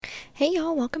Hey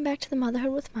y'all, welcome back to the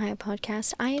Motherhood with Maya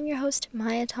podcast. I am your host,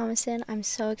 Maya Thomason. I'm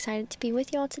so excited to be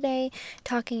with y'all today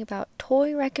talking about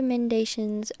toy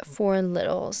recommendations for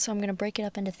littles. So I'm going to break it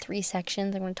up into 3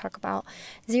 sections. I'm going to talk about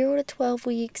 0 to 12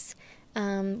 weeks,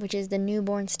 which is the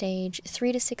newborn stage,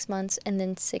 3 to 6 months, and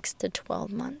then 6 to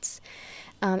 12 months.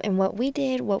 And what we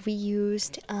did, what we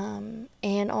used,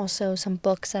 and also some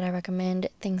books that I recommend,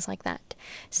 things like that.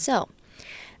 So,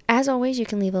 as always, you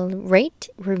can leave a rate,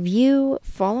 review,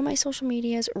 follow my social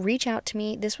medias, reach out to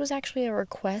me. This was actually a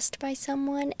request by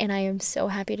someone, and I am so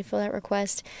happy to fill that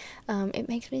request. It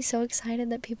makes me so excited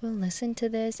that people listen to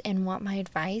this and want my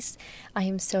advice. I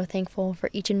am so thankful for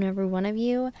each and every one of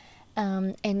you.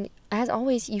 And as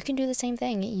always, you can do the same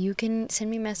thing. You can send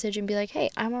me a message and be like, hey,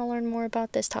 I want to learn more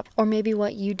about this topic, or maybe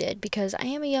what you did, because I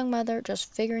am a young mother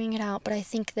just figuring it out, but I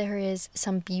think there is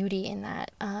some beauty in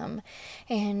that,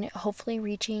 and hopefully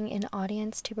reaching an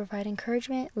audience to provide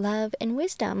encouragement, love, and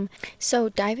wisdom. So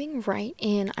diving right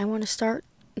in, I want to start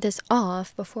this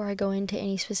off before I go into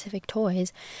any specific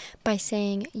toys by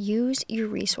saying use your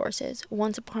resources.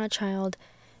 Once Upon a Child,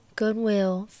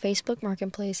 Goodwill, Facebook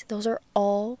Marketplace, those are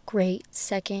all great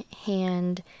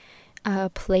second-hand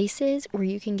places where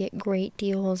you can get great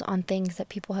deals on things that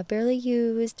people have barely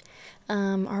used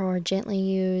or are gently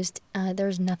used.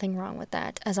 There's nothing wrong with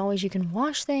that. As always, you can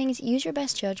wash things, use your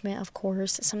best judgment, of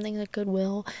course. Some things at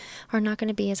Goodwill are not going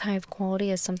to be as high of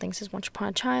quality as some things as Once Upon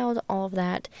a Child, all of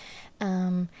that.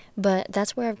 But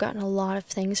that's where I've gotten a lot of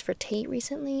things for Tate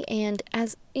recently, and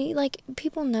as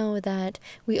people know that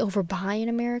we overbuy in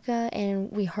America and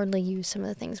we hardly use some of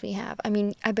the things we have. I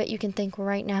mean, I bet you can think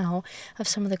right now of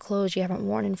some of the clothes you haven't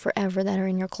worn in forever that are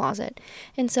in your closet.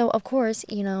 And so, of course,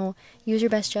 use your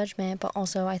best judgment, but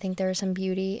also I think there is some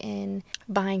beauty in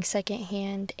buying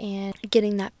secondhand and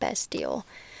getting that best deal.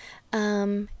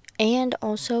 And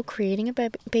also creating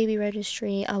a baby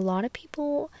registry. A lot of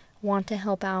people want to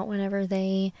help out whenever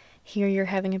they hear you're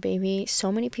having a baby.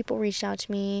 So many people reached out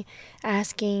to me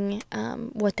asking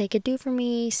what they could do for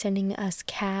me, sending us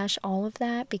cash, all of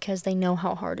that, because they know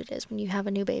how hard it is when you have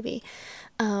a new baby.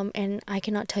 And I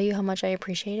cannot tell you how much I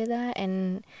appreciated that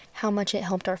and how much it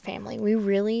helped our family. We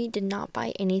really did not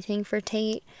buy anything for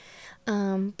Tate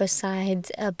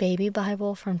besides a baby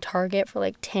Bible from Target for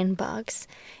like $10,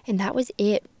 and that was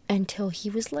it until he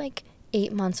was like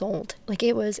 8 months old. Like,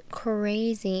 it was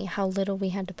crazy how little we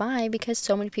had to buy because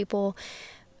so many people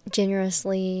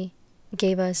generously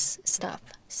gave us stuff.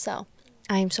 So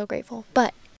I am so grateful.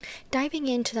 But diving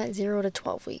into that 0 to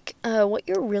 12 week, what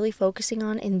you're really focusing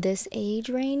on in this age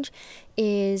range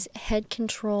is head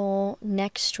control,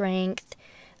 neck strength,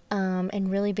 and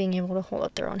really being able to hold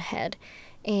up their own head.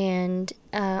 And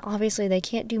obviously they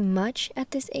can't do much at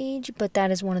this age, but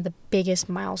that is one of the biggest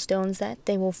milestones that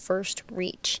they will first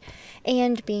reach.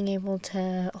 And being able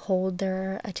to hold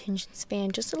their attention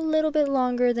span just a little bit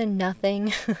longer than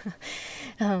nothing,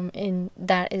 and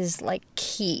that is like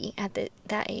key at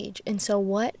that age. And so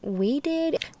what we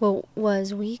did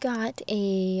was we got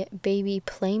a baby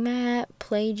playmat,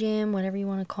 play gym, whatever you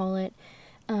want to call it.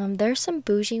 There's some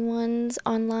bougie ones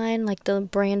online, like the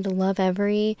brand Love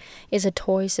Every is a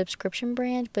toy subscription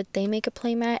brand, but they make a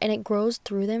playmat and it grows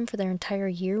through them for their entire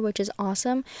year, which is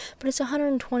awesome, but it's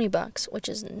 $120, which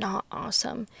is not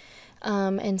awesome.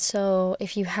 And so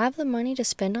if you have the money to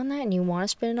spend on that and you want to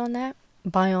spend it on that,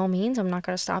 by all means, I'm not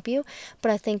going to stop you,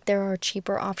 but I think there are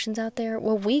cheaper options out there.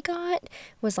 What we got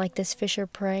was like this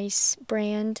Fisher-Price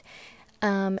brand,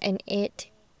 and it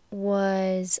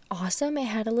was awesome. It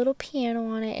had a little piano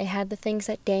on it. It had the things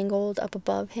that dangled up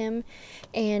above him,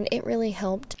 and it really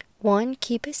helped, one,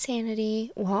 keep his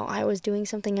sanity while I was doing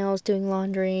something else, doing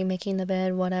laundry, making the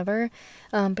bed, whatever,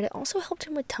 but it also helped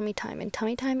him with tummy time, and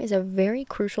tummy time is a very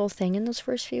crucial thing in those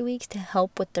first few weeks to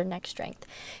help with their neck strength.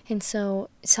 And so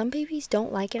some babies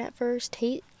don't like it at first.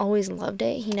 Tate always loved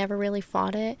it. He never really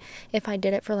fought it if I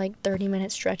did it for like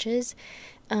 30-minute stretches.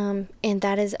 And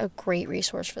that is a great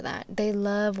resource for that. They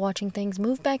love watching things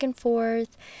move back and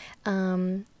forth.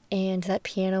 And that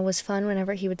piano was fun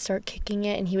whenever he would start kicking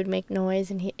it and he would make noise,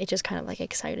 and it just kind of like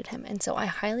excited him. And so I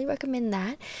highly recommend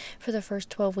that for the first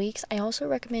 12 weeks. I also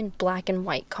recommend black and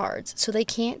white cards. So they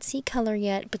can't see color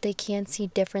yet, but they can see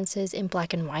differences in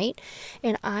black and white.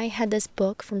 And I had this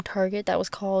book from Target that was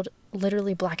called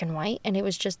literally Black and White, and it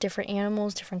was just different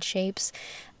animals, different shapes.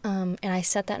 And I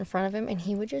set that in front of him and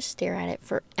he would just stare at it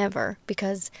forever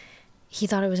because he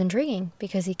thought it was intriguing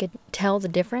because he could tell the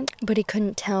difference, but he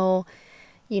couldn't tell,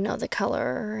 the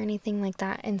color or anything like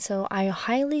that. And so I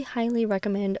highly, highly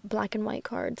recommend black and white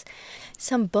cards.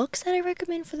 Some books that I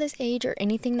recommend for this age are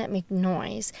anything that make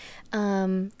noise.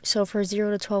 So for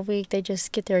 0 to 12 week, they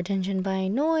just get their attention by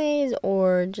noise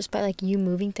or just by like you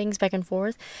moving things back and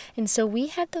forth. And so we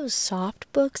had those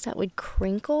soft books that would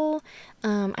crinkle.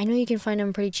 I know you can find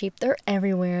them pretty cheap. They're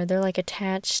everywhere. They're like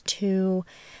attached to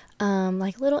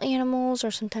like little animals,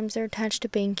 or sometimes they're attached to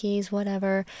binkies,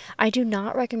 whatever. I do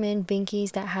not recommend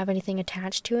binkies that have anything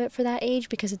attached to it for that age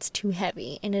because it's too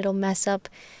heavy and it'll mess up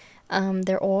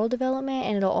their oral development,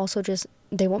 and it'll also just,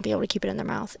 they won't be able to keep it in their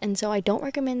mouth. And so I don't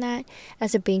recommend that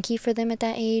as a binky for them at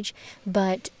that age,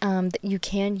 but you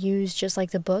can use just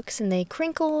like the books, and they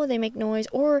crinkle, they make noise.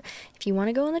 Or if you want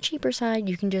to go on the cheaper side,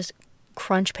 you can just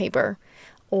crunch paper.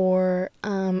 Or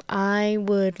I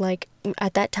would, like,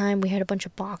 at that time we had a bunch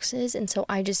of boxes, and so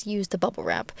I just used the bubble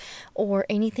wrap, or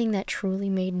anything that truly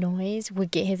made noise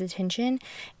would get his attention.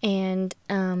 And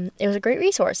it was a great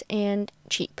resource and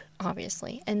cheap,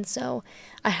 obviously. And so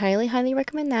I highly, highly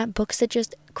recommend that. Books that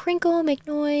just crinkle, make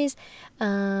noise,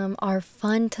 are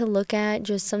fun to look at,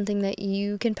 just something that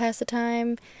you can pass the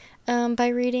time by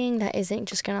reading, that isn't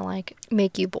just gonna like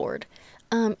make you bored.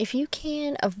 If you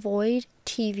can avoid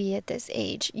TV at this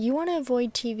age, you want to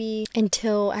avoid TV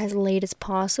until as late as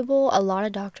possible. A lot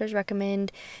of doctors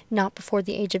recommend not before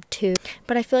the age of 2,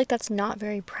 but I feel like that's not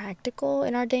very practical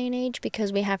in our day and age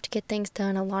because we have to get things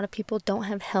done. A lot of people don't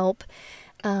have help,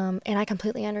 and I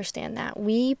completely understand that.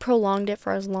 We prolonged it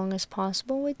for as long as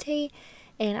possible with Tate,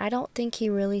 and I don't think he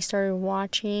really started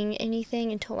watching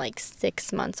anything until like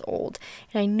 6 months old.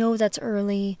 And I know that's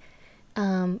early.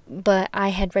 But I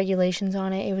had regulations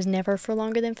on it. It was never for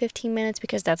longer than 15 minutes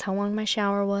because that's how long my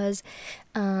shower was.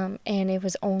 And it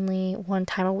was only one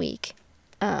time a week,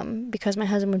 because my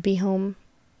husband would be home,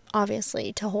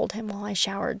 obviously, to hold him while I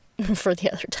showered for the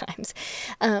other times.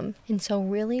 And so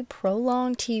really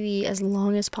prolong TV as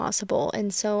long as possible.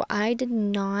 And so I did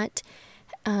not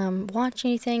watch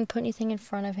anything, put anything in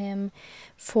front of him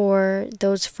for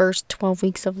those first 12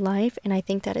 weeks of life. And I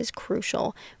think that is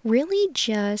crucial. Really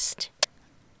just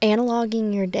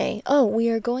analoging your day. Oh, we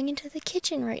are going into the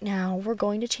kitchen right now. We're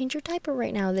going to change your diaper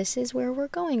right now. This is where we're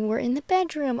going. We're in the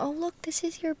bedroom. Oh, look, this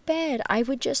is your bed. I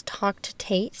would just talk to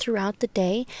Tate throughout the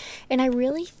day. And I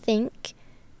really think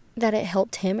that it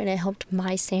helped him and it helped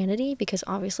my sanity because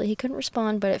obviously he couldn't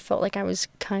respond, but it felt like I was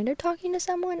kind of talking to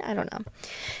someone. I don't know.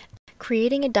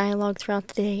 Creating a dialogue throughout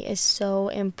the day is so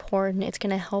important. It's going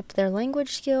to help their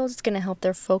language skills. It's going to help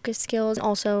their focus skills.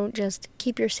 Also, just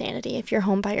keep your sanity if you're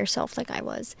home by yourself like I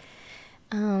was.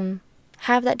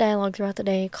 Have that dialogue throughout the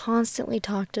day. Constantly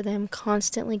talk to them.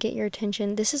 Constantly get your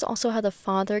attention. This is also how the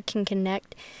father can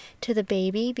connect to the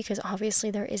baby, because obviously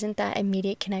there isn't that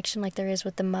immediate connection like there is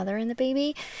with the mother and the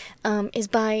baby, is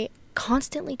by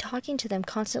constantly talking to them,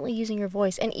 constantly using your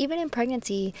voice. And even in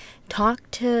pregnancy,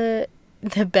 talk to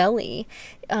the belly,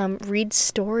 read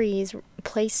stories,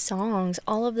 play songs,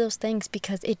 all of those things,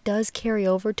 because it does carry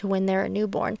over to when they're a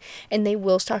newborn and they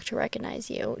will start to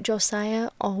recognize you. Josiah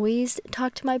always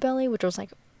talked to my belly, which was like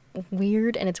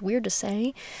weird, and it's weird to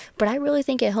say, but I really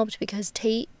think it helped because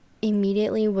Tate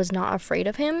immediately was not afraid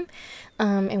of him,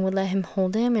 and would let him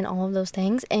hold him and all of those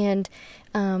things, and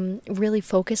really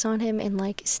focus on him and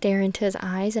like stare into his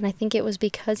eyes. And I think it was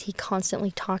because he constantly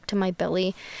talked to my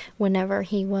belly whenever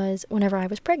I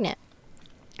was pregnant.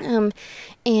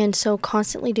 And so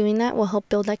constantly doing that will help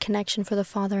build that connection for the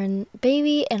father and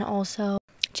baby, and also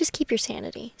just keep your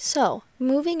sanity. So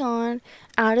moving on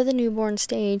out of the newborn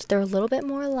stage, they're a little bit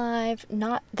more alive,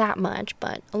 not that much,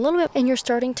 but a little bit. And you're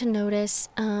starting to notice,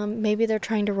 maybe they're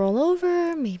trying to roll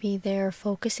over, maybe they're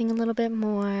focusing a little bit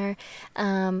more.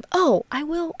 Oh, I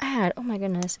will add, oh my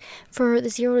goodness, for the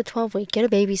 0 to 12 week, get a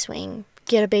baby swing,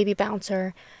 get a baby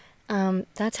bouncer.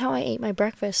 That's how I ate my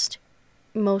breakfast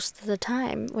most of the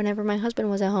time whenever my husband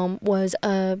was at home, was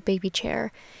a baby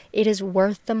chair. It is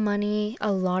worth the money.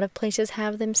 A lot of places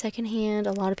have them secondhand.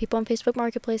 A lot of people on Facebook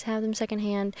Marketplace have them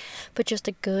secondhand. But just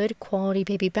a good quality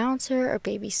baby bouncer or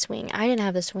baby swing. I didn't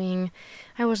have the swing.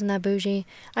 I wasn't that bougie.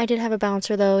 I did have a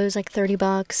bouncer though. It was like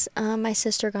 $30. My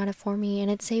sister got it for me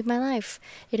and it saved my life.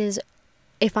 It is,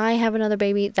 if I have another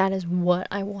baby, that is what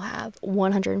I will have.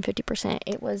 150%.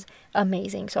 It was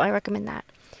amazing. So I recommend that.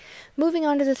 Moving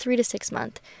on to the 3 to 6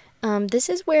 month. This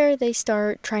is where they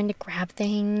start trying to grab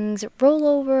things, roll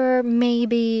over,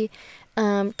 maybe.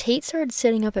 Tate started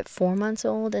sitting up at 4 months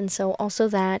old, and so also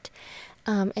that.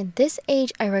 At this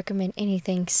age, I recommend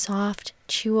anything soft,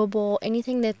 chewable,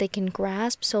 anything that they can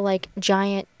grasp. So like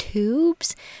giant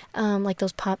tubes, like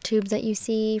those pop tubes that you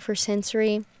see for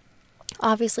sensory.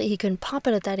 Obviously, he couldn't pop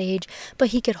it at that age, but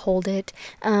he could hold it.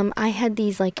 I had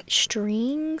these like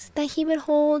strings that he would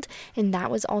hold, and that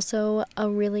was also a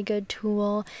really good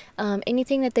tool.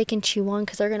 Anything that they can chew on,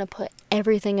 because they're going to put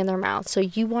everything in their mouth. So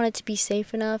you want it to be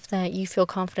safe enough that you feel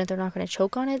confident they're not going to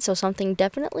choke on it. So something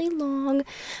definitely long,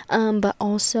 but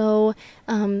also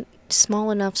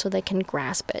small enough so they can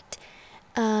grasp it.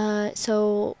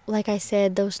 So like I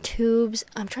said, those tubes,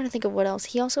 I'm trying to think of what else.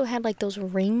 He also had like those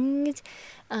rings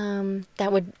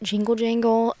that would jingle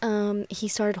jangle. He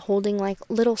started holding like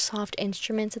little soft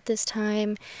instruments at this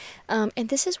time. And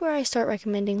this is where I start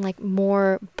recommending like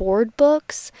more board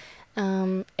books.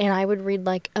 And I would read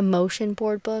like emotion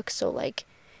board books. So like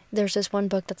there's this one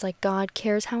book that's like God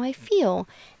Cares How I Feel,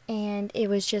 and it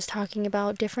was just talking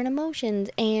about different emotions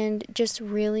and just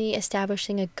really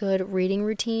establishing a good reading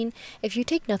routine. If you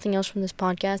take nothing else from this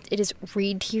podcast, it is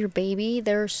read to your baby.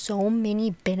 There are so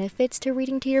many benefits to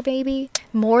reading to your baby,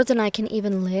 more than I can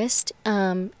even list.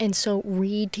 And so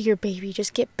read to your baby.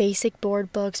 Just get basic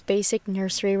board books, basic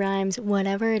nursery rhymes,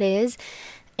 whatever it is,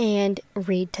 and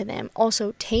read to them.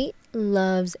 Also, Tate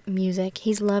loves music.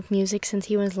 He's loved music since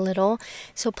he was little.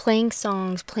 So playing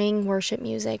songs, playing worship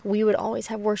music. We would always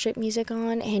have worship music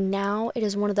on, and now it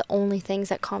is one of the only things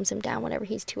that calms him down whenever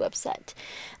he's too upset.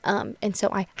 And so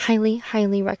I highly,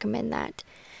 highly recommend that.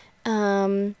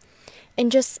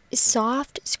 And just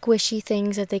soft, squishy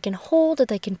things that they can hold, that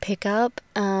they can pick up.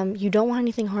 You don't want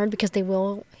anything hard because they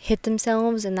will hit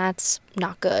themselves, and that's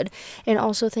not good. And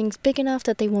also things big enough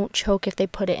that they won't choke if they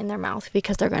put it in their mouth,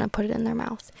 because they're going to put it in their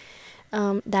mouth.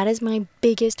 That is my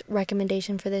biggest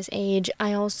recommendation for this age.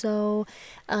 I also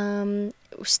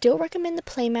still recommend the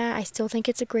playmat. I still think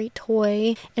it's a great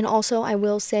toy. And also, I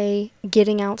will say,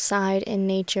 getting outside in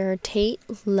nature. Tate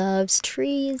loves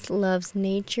trees, loves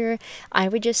nature. I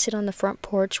would just sit on the front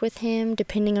porch with him,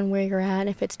 depending on where you're at,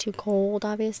 if it's too cold,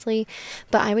 obviously.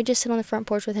 But I would just sit on the front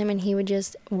porch with him, and he would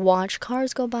just watch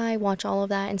cars go by, watch all of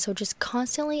that. And so just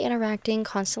constantly interacting,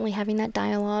 constantly having that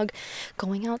dialogue,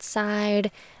 going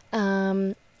outside.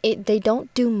 They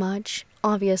don't do much,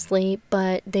 obviously,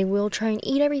 but they will try and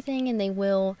eat everything, and they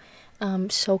will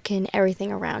soak in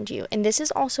everything around you. And this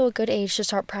is also a good age to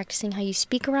start practicing how you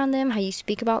speak around them, how you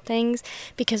speak about things,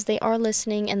 because they are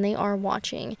listening and they are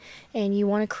watching, and you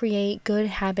want to create good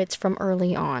habits from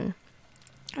early on.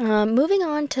 Moving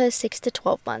on to 6 to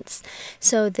 12 months.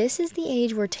 So this is the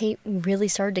age where Tate really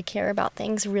started to care about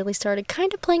things, really started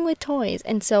kind of playing with toys.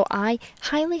 And so I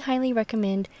highly, highly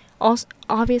recommend, also,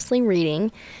 obviously,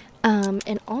 reading,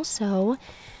 and also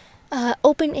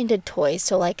open-ended toys.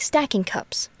 So like stacking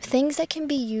cups, things that can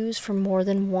be used for more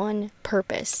than one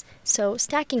purpose. So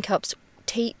stacking cups,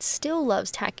 Tate still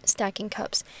loves stacking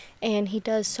cups, and he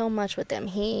does so much with them.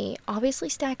 He obviously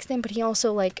stacks them, but he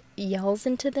also like yells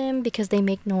into them because they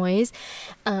make noise,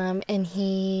 and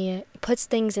he puts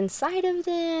things inside of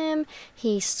them,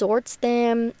 he sorts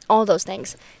them, all those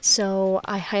things. So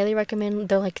I highly recommend.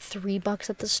 They're like $3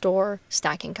 at the store,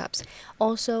 stacking cups.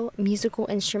 Also, musical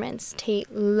instruments.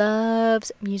 Tate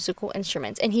loves musical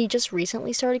instruments, and he just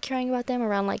recently started caring about them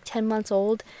around like 10 months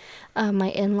old. My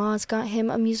in-laws got him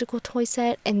a musical toy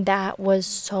set, and that was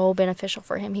so beneficial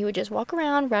for him. He would just walk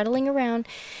around, rattling around,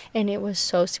 and it was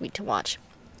so sweet to watch.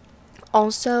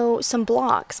 Also, some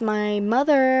blocks. My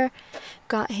mother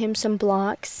got him some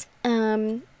blocks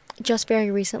just very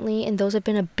recently, and those have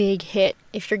been a big hit.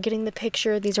 If you're getting the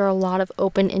picture, these are a lot of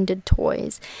open-ended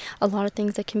toys, a lot of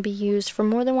things that can be used for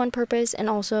more than one purpose, and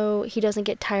also he doesn't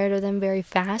get tired of them very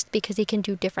fast because he can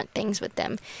do different things with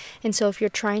them. And so if you're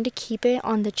trying to keep it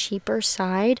on the cheaper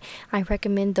side, I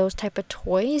recommend those type of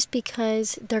toys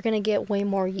because they're going to get way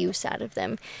more use out of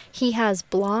them. He has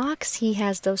blocks, he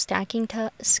has those stacking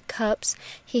cups,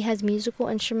 he has musical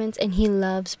instruments, and he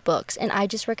loves books. And I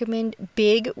just recommend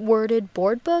big worded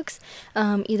board books,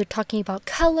 either talking about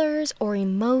colors or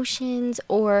emotions,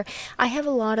 or I have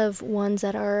a lot of ones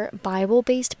that are Bible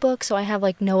based books. So I have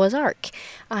like Noah's Ark,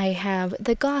 I have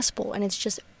the Gospel, and it's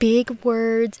just big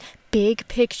words, big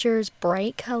pictures,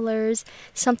 bright colors,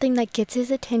 something that gets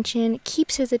his attention,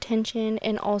 keeps his attention,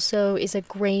 and also is a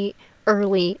great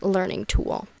early learning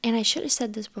tool. And I should have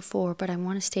said this before, but I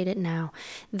want to state it now,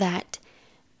 that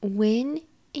when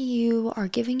you are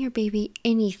giving your baby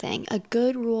anything, a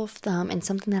good rule of thumb, and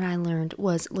something that I learned,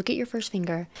 was look at your first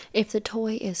finger. If the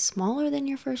toy is smaller than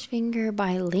your first finger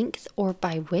by length or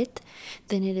by width,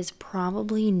 then it is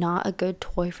probably not a good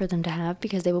toy for them to have,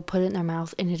 because they will put it in their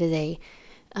mouth and it is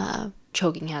a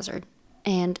choking hazard.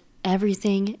 And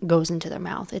everything goes into their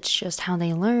mouth. It's just how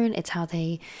they learn. It's how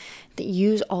they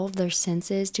use all of their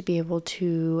senses to be able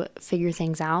to figure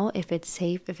things out, if it's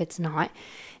safe, if it's not.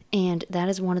 And that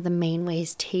is one of the main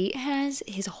ways Tate has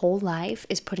his whole life,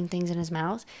 is putting things in his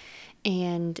mouth.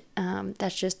 And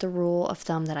that's just the rule of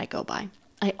thumb that I go by.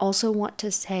 I also want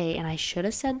to say, and I should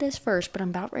have said this first, but I'm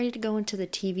about ready to go into the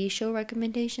TV show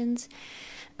recommendations.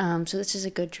 So this is a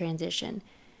good transition.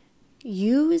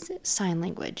 Use sign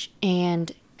language.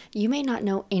 And you may not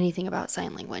know anything about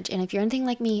sign language. And if you're anything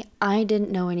like me, I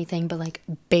didn't know anything but like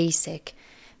basic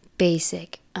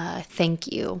thank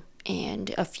you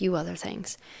and a few other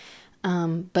things.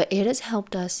 But it has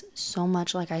helped us so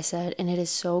much, like I said, and it is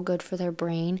so good for their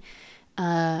brain.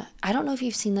 I don't know if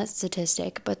you've seen that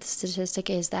statistic, but the statistic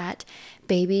is that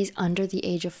babies under the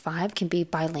age of 5 can be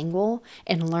bilingual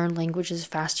and learn languages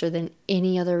faster than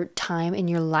any other time in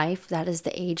your life. That is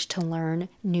the age to learn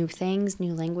new things,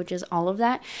 new languages, all of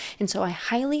that. And so I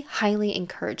highly, highly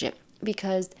encourage it,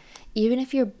 because even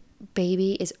if your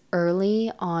baby is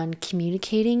early on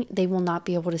communicating, they will not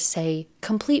be able to say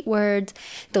complete words.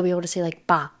 They'll be able to say like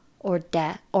ba or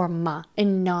da or ma,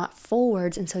 and not full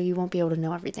words, and so you won't be able to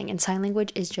know everything. And sign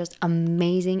language is just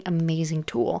amazing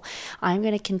tool. I'm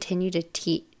going to continue to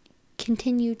keep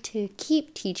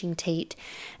teaching Tate,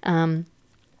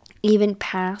 even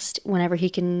past whenever he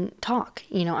can talk.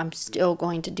 I'm still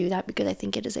going to do that because I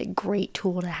think it is a great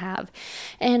tool to have.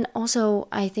 And also,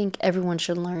 I think everyone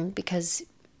should learn, because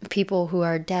people who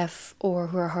are deaf or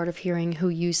who are hard of hearing who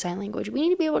use sign language, we need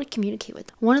to be able to communicate with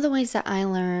them. One of the ways that I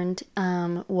learned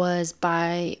was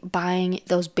by buying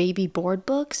those baby board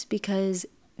books, because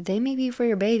they may be for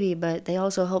your baby, but they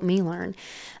also help me learn.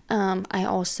 I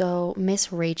also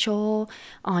Miss Rachel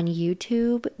on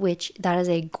YouTube, which that is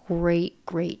a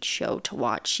great show to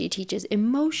watch. She teaches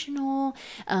emotional,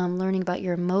 learning about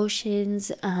your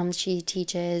emotions. She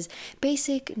teaches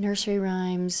basic nursery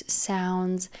rhymes,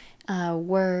 sounds,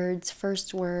 words,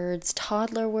 first words,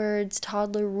 toddler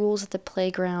rules at the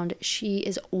playground. She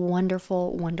is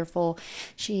wonderful.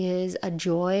 She is a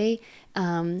joy,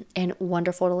 and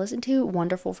wonderful to listen to,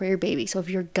 wonderful for your baby. So if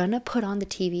you're gonna put on the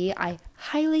TV, I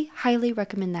highly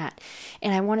recommend that.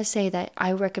 And I want to say that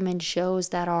I recommend shows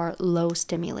that are low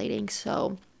stimulating.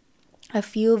 So a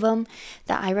few of them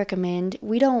that I recommend,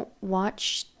 we don't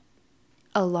watch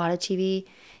a lot of TV.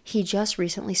 He just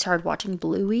recently started watching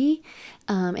Bluey,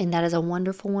 and that is a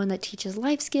wonderful one that teaches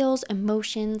life skills,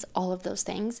 emotions, all of those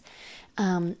things.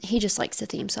 He just likes the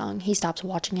theme song. He stops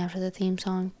watching after the theme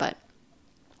song, but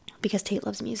because Tate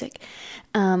loves music.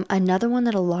 Another one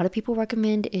that a lot of people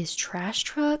recommend is Trash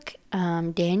Truck.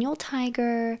 Daniel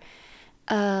Tiger.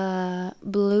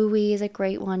 Bluey is a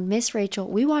great one. Miss Rachel.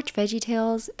 We watch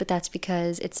VeggieTales, but that's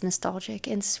because it's nostalgic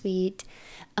and sweet,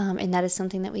 and that is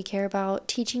something that we care about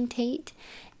teaching Tate.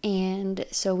 And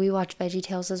so we watch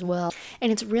VeggieTales as well.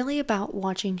 And it's really about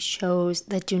watching shows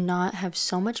that do not have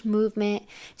so much movement,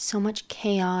 so much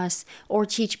chaos, or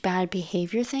teach bad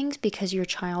behavior things, because your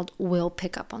child will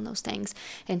pick up on those things.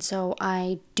 And so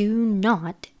I do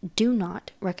not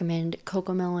recommend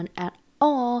CoComelon at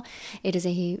all. It is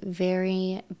a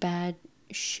very bad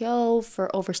show for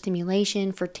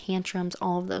overstimulation, for tantrums,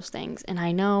 all of those things. And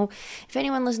I know if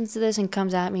anyone listens to this and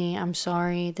comes at me, I'm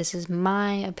sorry. This is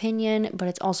my opinion, but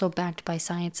it's also backed by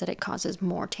science that it causes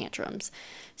more tantrums.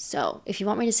 So if you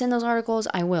want me to send those articles,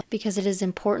 I will, because it is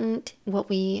important what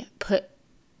we put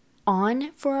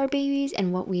on for our babies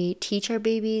and what we teach our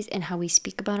babies and how we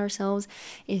speak about ourselves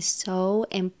is so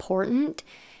important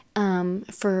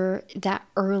for that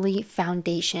early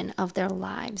foundation of their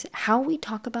lives. How we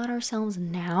talk about ourselves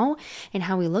now and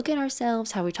how we look at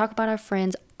ourselves, how we talk about our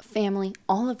friends, family,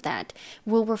 all of that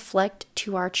will reflect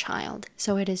to our child.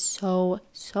 So it is so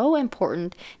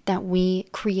important that we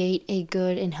create a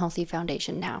good and healthy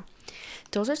foundation now.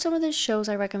 Those are some of the shows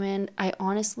I recommend.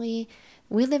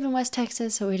 We live in West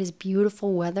Texas, so it is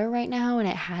beautiful weather right now, and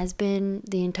it has been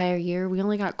the entire year. We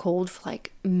only got cold for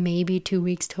like maybe 2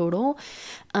 weeks total,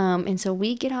 and so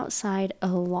we get outside a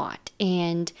lot,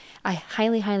 and I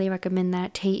highly recommend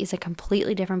that. Tate is a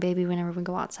completely different baby whenever we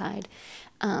go outside,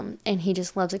 and he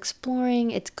just loves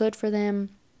exploring. It's good for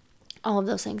them, all of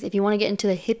those things. If you want to get into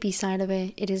the hippie side of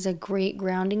it, it is a great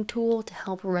grounding tool to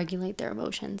help regulate their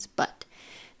emotions, but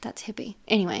that's hippie.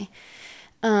 Anyway.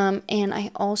 And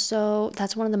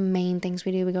that's one of the main things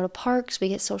we do. We go to parks, we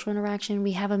get social interaction.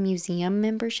 We have a museum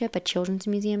membership, a children's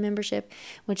museum membership,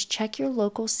 which check your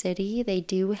local city. They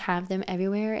do have them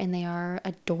everywhere, and they are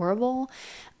adorable.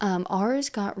 Ours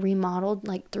got remodeled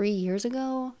like 3 years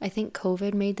ago. I think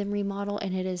COVID made them remodel,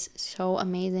 and it is so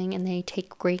amazing, and they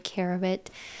take great care of it.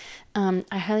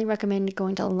 I highly recommend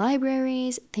going to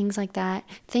libraries, things like that,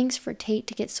 things for Tate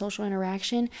to get social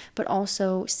interaction, but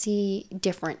also see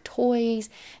different toys,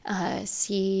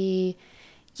 see,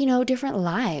 different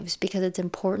lives, because it's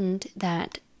important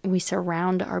that we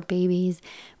surround our babies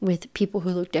with people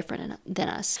who look different than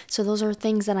us. So those are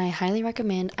things that I highly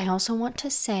recommend. I also want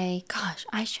to say, gosh,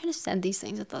 I should have said these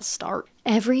things at the start.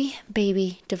 Every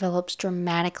baby develops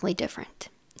dramatically different.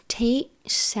 Tate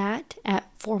sat at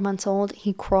 4 months old.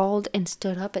 He crawled and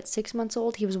stood up at 6 months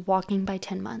old. He was walking by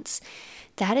 10 months.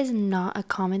 That is not a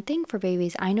common thing for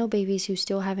babies. I know babies who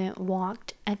still haven't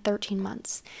walked at 13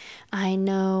 months. I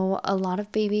know a lot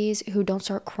of babies who don't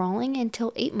start crawling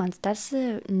until 8 months. That's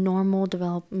the normal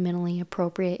developmentally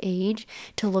appropriate age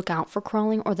to look out for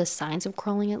crawling, or the signs of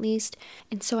crawling at least.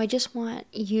 And so I just want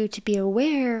you to be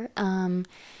aware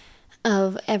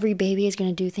of every baby is going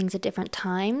to do things at different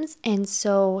times. And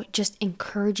so just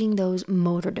encouraging those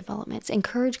motor developments.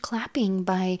 Encourage clapping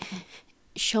by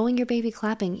showing your baby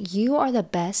clapping. You are the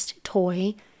best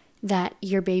toy that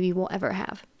your baby will ever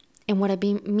have. And what I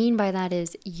mean by that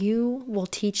is you will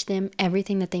teach them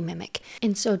everything that they mimic.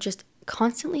 And so just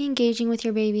constantly engaging with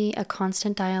your baby, a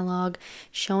constant dialogue,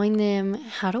 showing them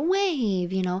how to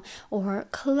wave, or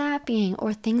clapping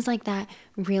or things like that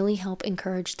really help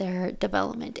encourage their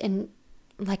development. And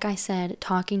like I said,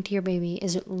 talking to your baby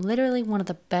is literally one of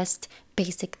the best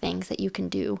basic things that you can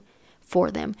do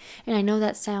for them. And I know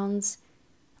that sounds,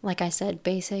 like I said,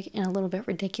 basic and a little bit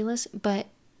ridiculous, but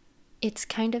it's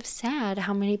kind of sad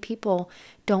how many people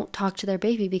don't talk to their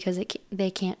baby because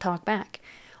they can't talk back.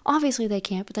 Obviously they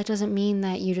can't, but that doesn't mean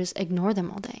that you just ignore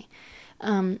them all day.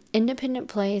 Independent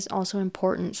play is also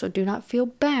important, so do not feel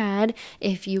bad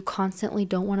if you constantly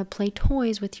don't want to play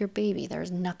toys with your baby.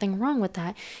 There's nothing wrong with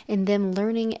that. And them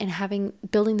learning and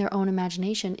building their own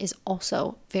imagination is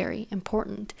also very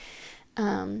important.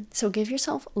 So give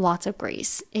yourself lots of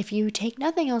grace. If you take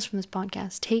nothing else from this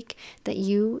podcast, take that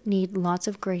you need lots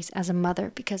of grace as a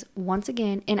mother, because once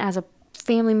again, and as a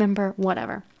family member,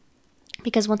 whatever.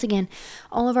 Because once again,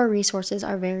 all of our resources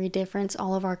are very different.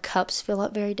 All of our cups fill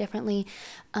up very differently.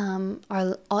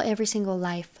 Every single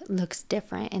life looks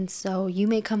different. And so you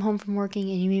may come home from working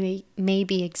and you may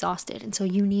be exhausted. And so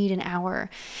you need an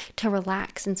hour to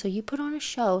relax. And so you put on a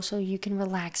show so you can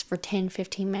relax for 10,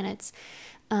 15 minutes.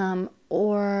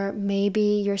 Or maybe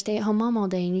you're a stay-at-home mom all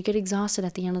day and you get exhausted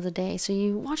at the end of the day. So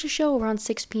you watch a show around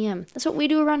 6 p.m. That's what we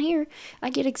do around here. I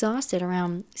get exhausted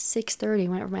around 6:30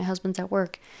 whenever my husband's at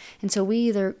work. And so we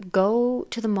either go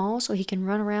to the mall so he can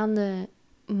run around the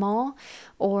mall,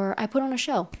 or I put on a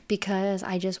show because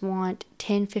I just want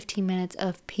 10, 15 minutes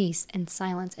of peace and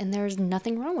silence. And there's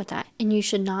nothing wrong with that. And you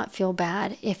should not feel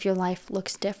bad if your life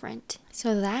looks different.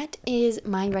 So that is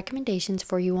my recommendations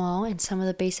for you all, and some of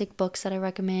the basic books that I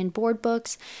recommend. Board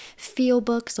books, feel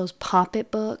books, those pop-it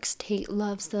books. Tate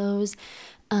loves those.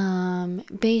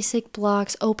 Basic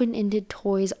blocks, open-ended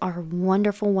toys are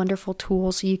wonderful, wonderful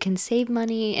tools. So you can save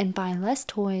money and buy less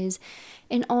toys.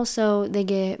 And also they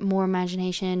get more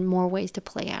imagination, more ways to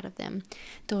play out of them.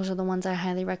 Those are the ones I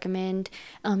highly recommend.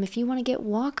 If you want to get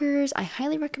walkers, I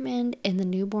highly recommend in the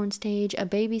newborn stage, a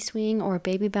baby swing or a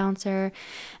baby bouncer.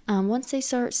 Once they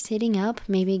start sitting up,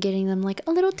 maybe getting them like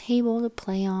a little table to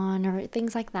play on or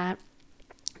things like that.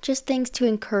 Just things to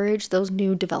encourage those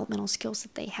new developmental skills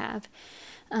that they have.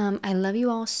 I love you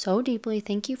all so deeply.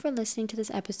 Thank you for listening to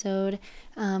this episode.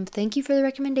 Thank you for the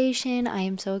recommendation. I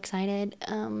am so excited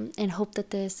and hope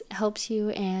that this helps you.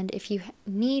 And if you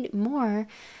need more,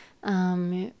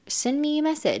 send me a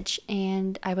message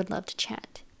and I would love to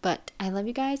chat. But I love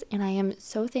you guys and I am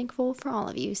so thankful for all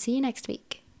of you. See you next week.